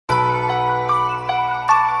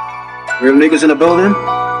Real niggas in the building.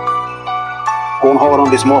 Going hard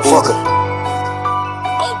on this motherfucker.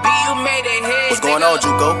 What's going on,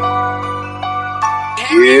 Juco?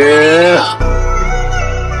 Yeah.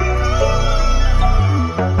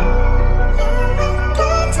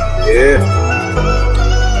 Yeah.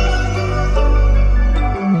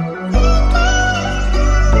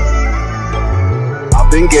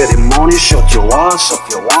 I've been getting money, shut your ass up,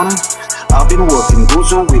 you wanna. I've been working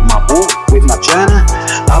gozo with my boo, with my China.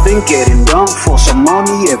 I've been getting down for some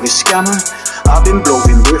money, every scammer. I've been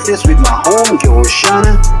blowing birthdays with my homegirl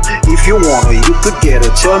Shana. If you wanna, you could get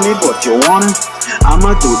her, tell me what you wanna.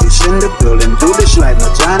 I'ma do this in the building, do this like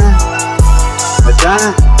Madonna.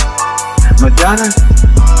 Madonna, Madonna,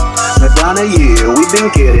 Madonna, yeah. We've been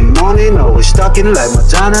getting money, now we're stocking like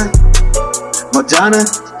Madonna. Madonna,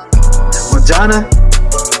 Madonna,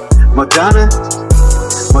 Madonna,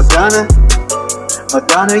 Madonna,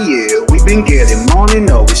 Madonna, yeah. We've been getting money,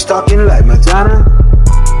 now we're stocking like Madonna.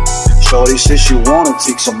 Shorty says she wanna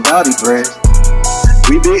take some body bread.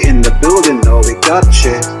 We be in the building, now we got a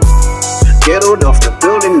check. Get out of the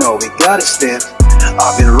building, now we got a step.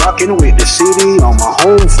 I've been rocking with the city on my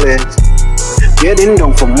home flat. Getting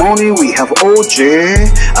down for money, we have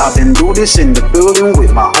OJ. I've been doing this in the building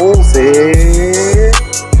with my whole thing.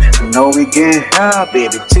 Now we get high,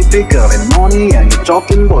 baby, typical and money. And you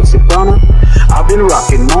talking about Madonna. I've been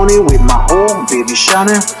rocking money with my home baby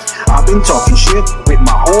Shana. I've been talking shit with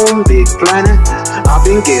my home big planet. I've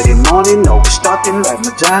been getting money, now we're starting like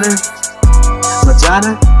Madonna.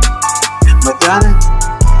 Madonna, Madonna,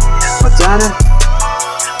 Madonna,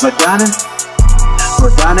 Madonna,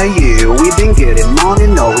 Madonna, yeah. We've been getting money,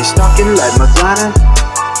 now we're starting like Madonna.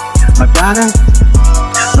 Madonna,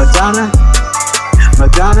 Madonna,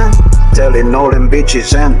 Madonna. Telling all them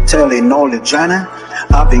bitches and telling all the Jana.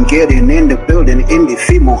 I've been getting in the building in the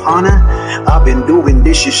female Hana. I've been doing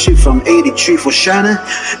this shit from 83 for Shana.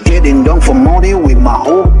 Getting down for money with my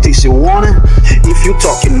whole TC1. If you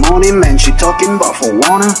talking money, man, she talking about for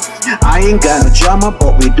wanna. I ain't got no drama,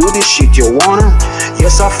 but we do this shit you wanna.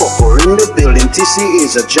 Yes, I fuck her in the building, TC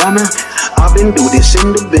is a jammer. I've been do this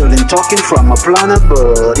in the building, talking from a planner.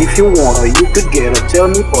 But if you wanna, you could get her, tell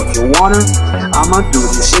me what you wanna. I'ma do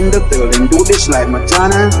this in the building, do this like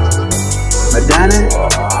Madonna. Madonna,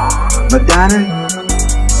 Madonna,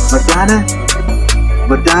 Madonna,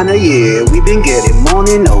 Madonna, yeah. We been getting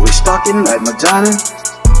money, now we're stocking like Madonna.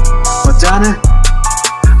 Madonna,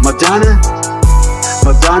 Madonna,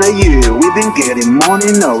 Madonna, yeah. We been getting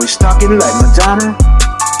money, now we're stocking like Madonna.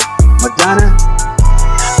 Madonna,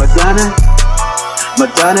 Madonna,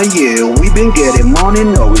 Madonna, yeah. We been getting money,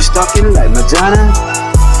 now we're stocking like Madonna.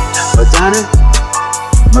 Madonna,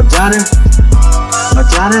 Madonna,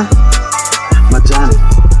 Madonna,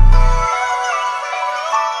 Madonna.